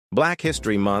Black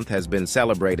History Month has been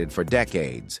celebrated for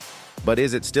decades, but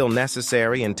is it still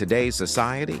necessary in today's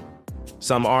society?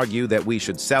 Some argue that we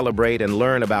should celebrate and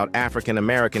learn about African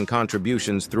American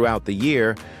contributions throughout the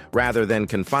year rather than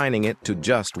confining it to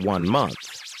just one month.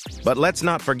 But let's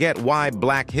not forget why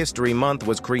Black History Month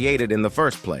was created in the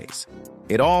first place.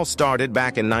 It all started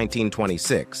back in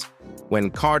 1926, when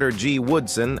Carter G.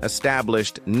 Woodson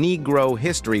established Negro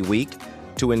History Week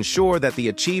to ensure that the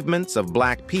achievements of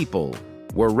Black people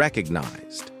were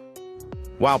recognized.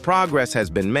 While progress has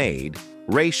been made,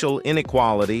 racial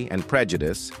inequality and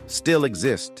prejudice still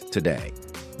exist today.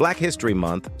 Black History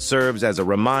Month serves as a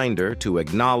reminder to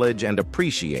acknowledge and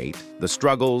appreciate the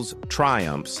struggles,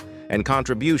 triumphs, and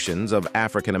contributions of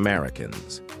African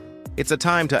Americans. It's a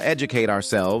time to educate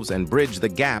ourselves and bridge the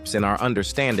gaps in our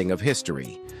understanding of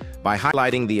history. By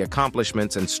highlighting the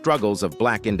accomplishments and struggles of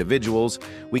Black individuals,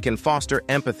 we can foster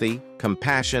empathy,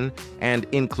 compassion, and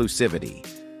inclusivity.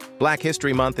 Black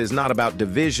History Month is not about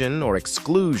division or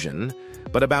exclusion,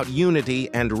 but about unity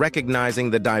and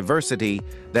recognizing the diversity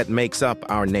that makes up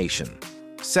our nation.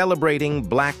 Celebrating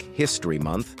Black History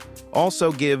Month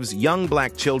also gives young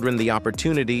Black children the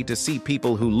opportunity to see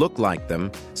people who look like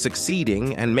them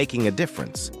succeeding and making a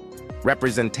difference.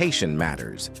 Representation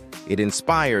matters. It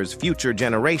inspires future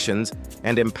generations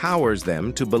and empowers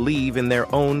them to believe in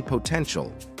their own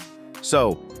potential.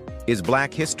 So, is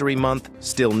Black History Month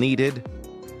still needed?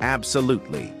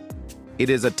 Absolutely. It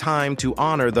is a time to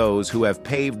honor those who have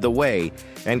paved the way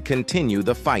and continue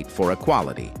the fight for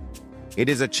equality. It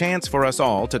is a chance for us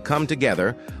all to come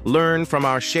together, learn from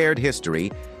our shared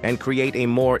history, and create a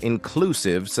more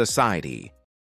inclusive society.